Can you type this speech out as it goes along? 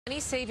Money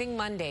Saving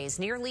Mondays.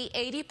 Nearly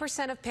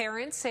 80% of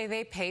parents say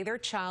they pay their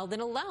child an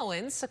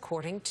allowance,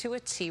 according to a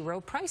T. Rowe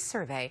Price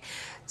survey.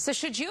 So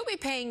should you be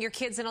paying your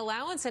kids an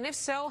allowance? And if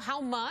so, how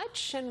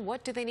much? And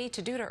what do they need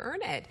to do to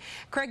earn it?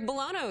 Craig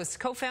Bolanos,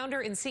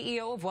 co-founder and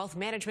CEO of Wealth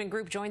Management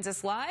Group, joins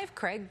us live.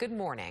 Craig, good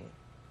morning.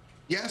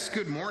 Yes,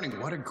 good morning.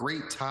 What a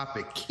great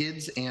topic,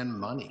 kids and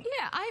money.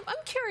 Yeah,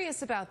 I'm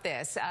curious about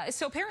this.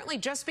 So apparently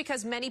just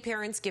because many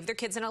parents give their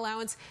kids an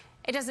allowance,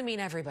 it doesn't mean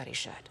everybody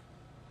should.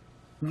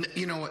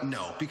 You know what?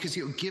 No, because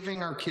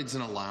giving our kids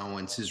an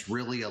allowance is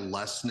really a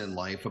lesson in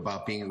life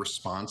about being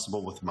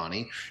responsible with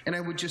money. And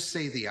I would just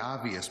say the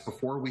obvious,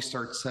 before we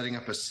start setting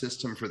up a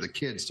system for the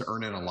kids to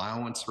earn an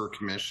allowance or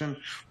commission,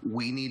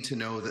 we need to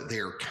know that they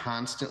are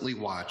constantly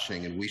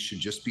watching, and we should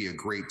just be a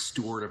great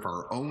steward of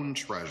our own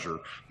treasure,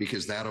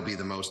 because that'll be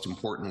the most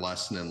important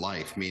lesson in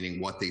life, meaning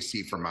what they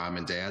see from mom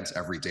and dad's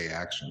everyday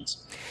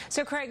actions.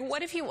 So Craig,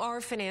 what if you are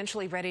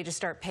financially ready to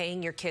start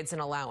paying your kids an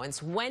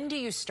allowance? When do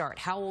you start?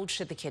 How old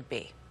should the kid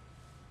be?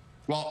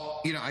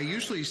 Well, I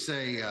usually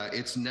say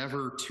it's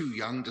never too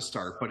young to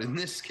start, but in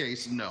this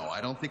case, no. I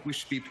don't think we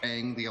should be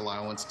paying the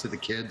allowance to the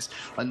kids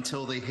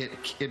until they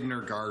hit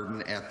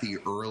kindergarten at the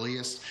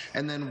earliest.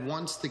 And then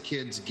once the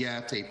kids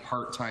get a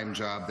part-time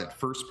job, that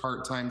first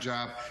part-time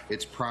job,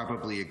 it's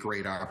probably a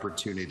great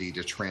opportunity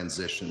to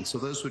transition. So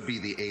those would be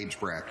the age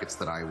brackets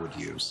that I would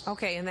use.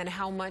 Okay, and then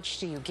how much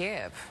do you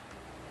give?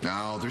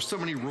 Now, there's so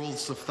many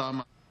rules of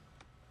thumb.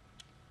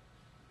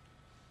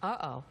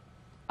 Uh-oh.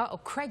 Uh-oh,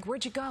 Craig,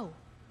 where'd you go?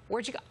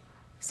 Where'd you go?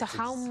 So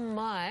how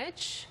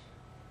much?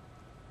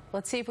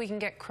 Let's see if we can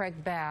get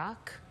Craig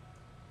back.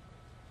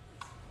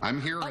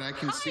 I'm here and I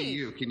can see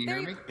you. Can you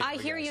hear me? I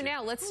hear you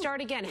now. Let's start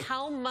again.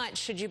 How much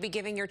should you be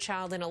giving your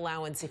child an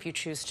allowance if you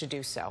choose to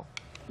do so?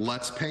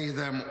 Let's pay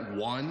them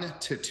 $1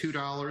 to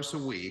 $2 a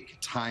week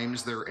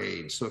times their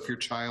age. So if your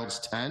child's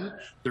 10,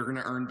 they're going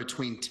to earn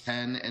between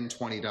 $10 and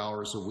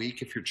 $20 a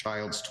week. If your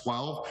child's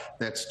 12,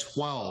 that's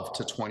 $12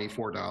 to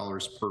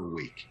 $24 per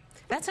week.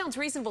 That sounds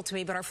reasonable to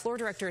me, but our floor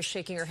director is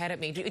shaking her head at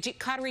me.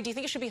 Cottery, do you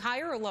think it should be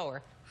higher or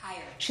lower? Higher.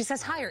 She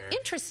says higher.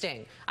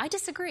 Interesting. I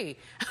disagree.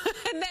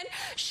 And then,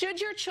 should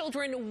your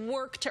children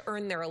work to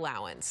earn their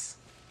allowance?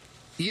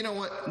 You know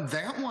what?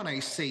 That one I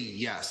say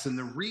yes. And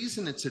the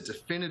reason it's a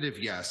definitive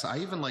yes, I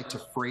even like to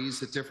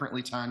phrase it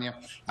differently, Tanya.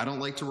 I don't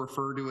like to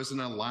refer to it as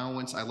an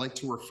allowance. I like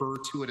to refer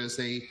to it as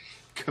a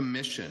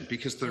commission,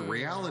 because the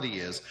reality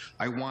is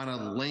I want to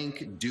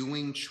link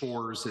doing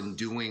chores and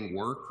doing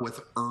work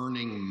with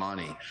earning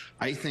money.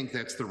 I think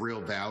that's the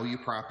real value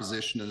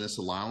proposition in this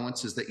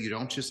allowance, is that you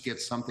don't just get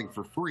something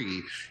for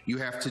free. You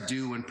have to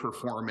do and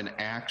perform an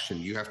action.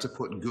 You have to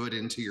put good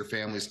into your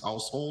family's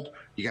household.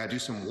 You got to do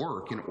some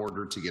work in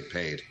order to get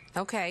paid.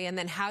 Okay, and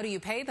then how do you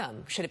pay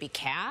them? Should it be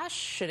cash?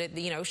 Should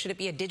it, should it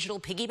be a digital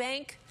piggy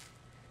bank?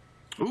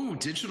 Ooh,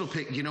 digital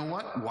pig. You know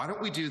what? Why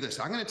don't we do this?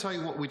 I'm going to tell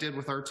you what we did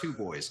with our two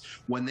boys.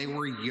 When they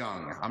were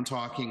young, I'm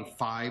talking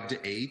 5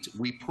 to 8,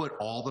 we put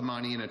all the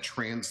money in a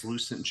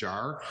translucent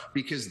jar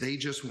because they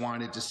just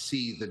wanted to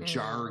see the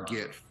jar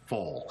get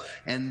full.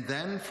 And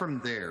then from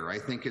there, I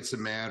think it's a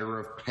matter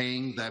of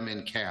paying them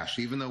in cash.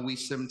 Even though we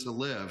seem to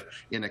live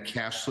in a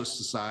cashless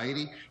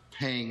society,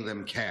 paying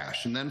them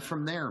cash. And then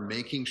from there,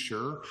 making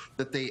sure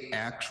that they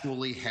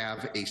actually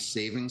have a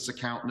savings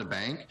account in a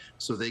bank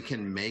so they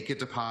can make a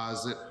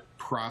deposit,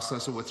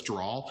 process a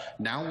withdrawal.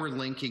 Now we're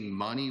linking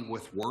money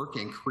with work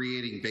and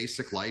creating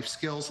basic life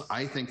skills.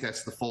 I think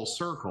that's the full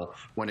circle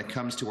when it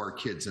comes to our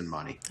kids and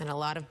money. And a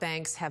lot of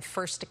banks have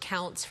first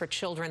accounts for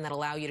children that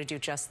allow you to do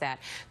just that.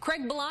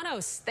 Craig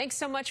Bolanos, thanks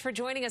so much for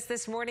joining us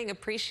this morning.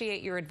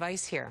 Appreciate your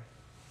advice here.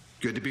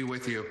 Good to be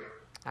with you.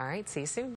 All right, see you soon.